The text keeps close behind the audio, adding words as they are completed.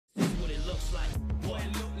looks like, what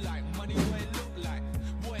it look like, money what it look like,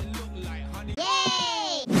 what it look like, honey.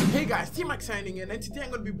 Hey guys, T-Max signing in, and today I'm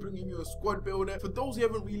going to be bringing you a squad builder. For those who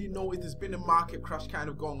haven't really noticed, there's been a market crash kind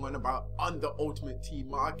of going on the Ultimate Team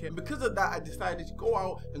market. And because of that, I decided to go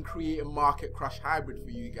out and create a market crash hybrid for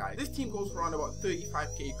you guys. This team goes for around about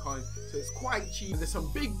 35k coins, so it's quite cheap. There's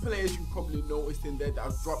some big players you probably noticed in there that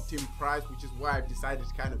have dropped in price, which is why I've decided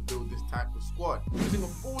to kind of build this type of squad. Using a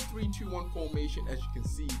 4-3-2-1 formation, as you can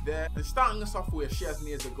see there. And starting us off with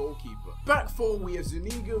Szczesny as a goalkeeper. Back four, we have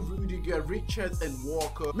Zuniga, Rudiger, Richards and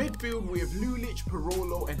Walker. Midfield, we have Lulic,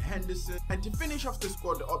 Parolo and Henderson. And to finish off the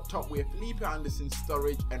squad up top, we have Felipe Anderson,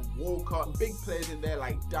 Sturridge and Walker. Big players in there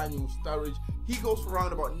like Daniel Sturridge. He goes for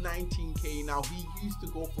around about 19k now. He used to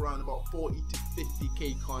go for around about 40 to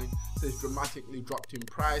 50k coins, so it's dramatically dropped in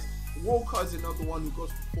price. Walker is another one who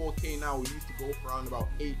goes for 4k now. He used to go for around about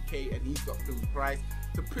 8k and he's dropped in price.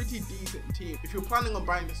 It's a pretty decent team. If you're planning on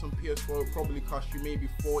buying this on PS4, it'll probably cost you maybe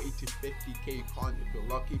 40 to 50k coins if you're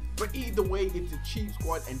lucky. But either way, it's a cheap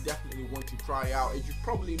squad and definitely one to try out. As you've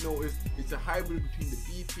probably noticed, it's a hybrid between the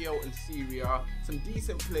BPL and Serie A. Some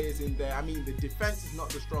decent players in there. I mean, the defense is not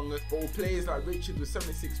the strongest, but players like Richard with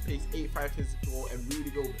 76 pace, 85 physical, and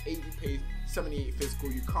Rudiger with 80 pace, 78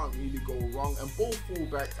 physical, you can't really go wrong. And both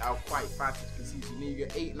fullbacks are quite fast. As you can see, Zuniga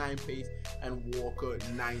 89 pace and Walker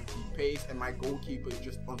 90 pace, and my goalkeeper is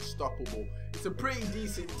just unstoppable. It's a pretty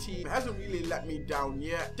decent team. It hasn't really let me down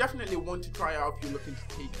yet. Definitely one to try out if you're looking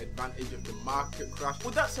to take advantage of the market crash.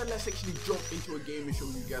 With that said, let's actually jump into a game and show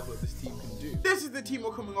you guys what this team can do. This is the team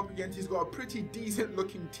we're coming up against. He's got a pretty decent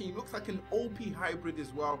looking team. Looks like an OP hybrid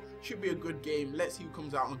as well. Should be a good game. Let's see who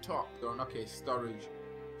comes out on top. Okay, Sturridge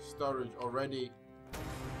already.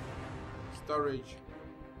 Sturridge.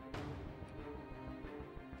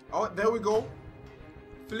 Oh, there we go.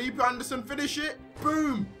 Felipe Anderson, finish it.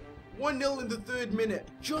 Boom. 1-0 in the 3rd minute.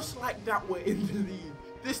 Just like that, we're in the lead.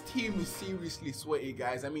 This team is seriously sweaty,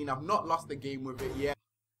 guys. I mean, I've not lost the game with it yet.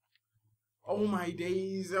 Oh my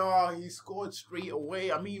days. Oh, he scored straight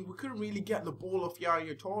away. I mean, we couldn't really get the ball off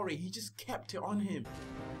Yaya Toure. He just kept it on him.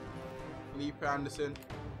 Felipe Anderson.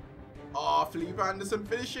 Oh, Felipe Anderson,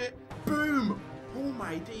 finish it. Boom. Oh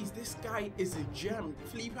my days, this guy is a gem.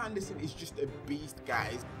 Felipe Anderson is just a beast,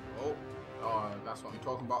 guys. Oh, that's what I'm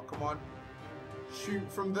talking about. Come on.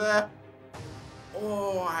 Shoot from there.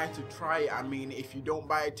 Oh, I had to try it. I mean, if you don't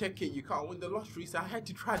buy a ticket, you can't win the lottery, so I had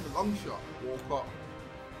to try the long shot. Walk up.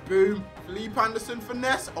 Boom. Felipe Anderson,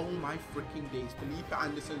 finesse. Oh my freaking days. Felipe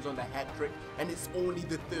Anderson's on the hat trick, and it's only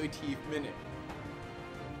the 30th minute.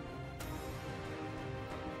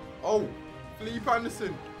 Oh, Felipe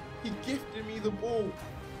Anderson. He gifted me the ball.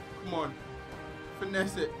 Come on.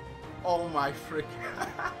 Finesse it. Oh my frick.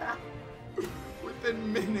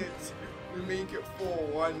 Within minutes, we make it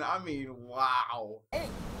 4-1. I mean, wow.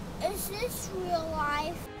 Is this real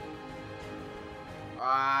life?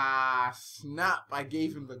 Ah, snap. I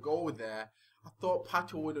gave him the goal there. I thought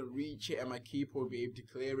Pato wouldn't reach it and my keeper would be able to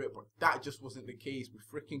clear it, but that just wasn't the case. We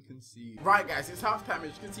freaking conceded. Right, guys, it's halftime.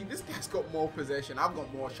 As you can see, this guy's got more possession. I've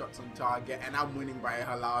got more shots on target, and I'm winning by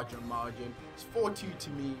a larger margin. It's 4-2 to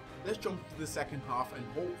me. Let's jump into the second half and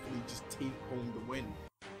hopefully just take home the win.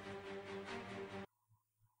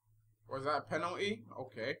 Was that a penalty?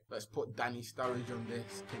 Okay, let's put Danny Sturridge on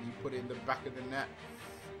this. Can you put it in the back of the net?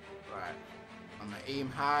 Right. I'm gonna aim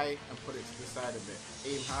high and put it to the side of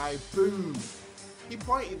it. Aim high, boom. He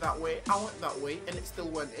pointed that way, I went that way, and it still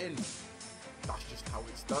went in. That's just how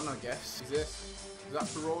it's done, I guess. Is that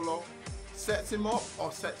Parolo? Sets him up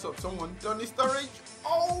or sets up someone. Danny Sturridge.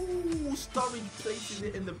 Oh, Sturridge places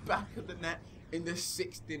it in the back of the net in the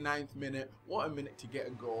 69th minute. What a minute to get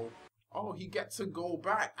a goal. Oh, he gets a goal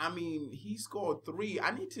back. I mean, he scored 3.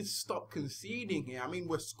 I need to stop conceding here. I mean,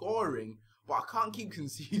 we're scoring, but I can't keep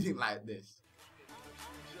conceding like this.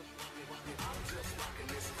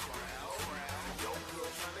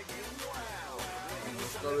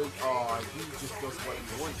 Oh, he just does what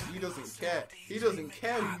he wants. He doesn't care. He doesn't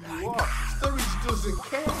care who you are. Sturridge doesn't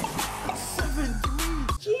care.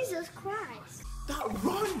 7-3. Jesus Christ. That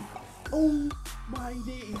run. Oh my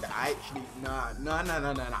days. Actually, nah.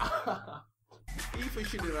 FIFA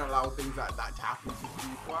shouldn't allow things like that to happen to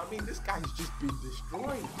people. I mean, this guy's just been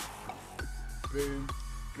destroyed. Boom,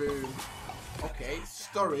 boom. Okay,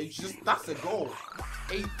 Sturridge, that's a goal.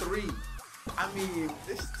 8-3. I mean,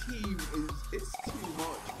 this team it's too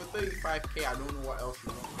much. For 35k, I don't know what else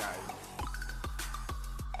you want, guys.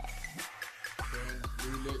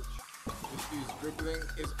 Lulic. This dude's dribbling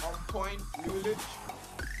is on point. Lulic.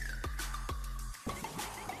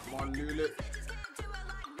 Come on, Lulic.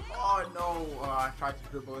 Oh no, I tried to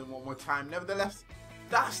dribble in one more time. Nevertheless,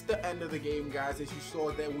 that's the end of the game, guys. As you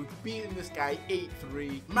saw there, we've beaten this guy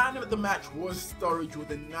 8-3. Man of the match was Sturridge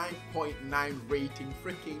with a 9.9 rating.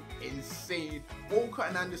 Freaking insane. Walcott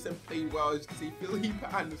and Anderson played well. As you can see,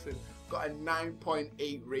 Felipe Anderson got a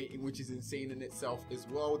 9.8 rating, which is insane in itself as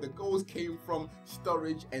well. The goals came from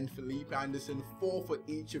Sturridge and Felipe Anderson, 4 for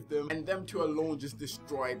each of them, and them two alone just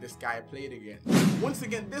destroyed this guy I played against. Once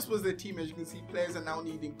again, this was the team. As you can see, players are now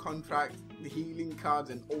needing contracts, the healing cards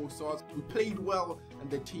and all sorts. We played well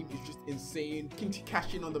and the team is just insane. Looking to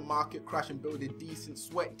cash in on the market crash and build a decent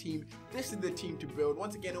sweat team. This is the team to build.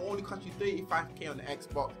 Once again, it only costs you 35k on the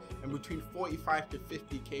Xbox and between 45 to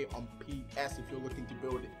 50k on PS if you're looking to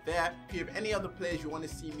build it there. If you have any other players you want to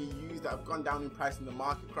see me use that have gone down in price in the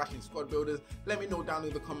market crash in squad builders, let me know down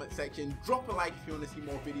in the comment section. Drop a like if you want to see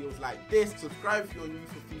more videos like this. Subscribe if you're new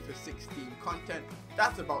for FIFA 16 content.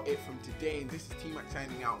 That's about it from today, and this is T-Mac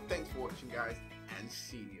signing out. Thanks for watching, guys, and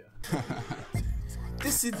see ya.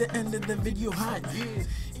 This is the end of the video hype.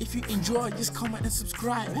 If you enjoyed, just comment and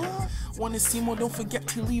subscribe. Want to see more? Don't forget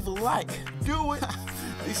to leave a like. Do it.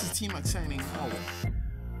 This is T-Mac signing out.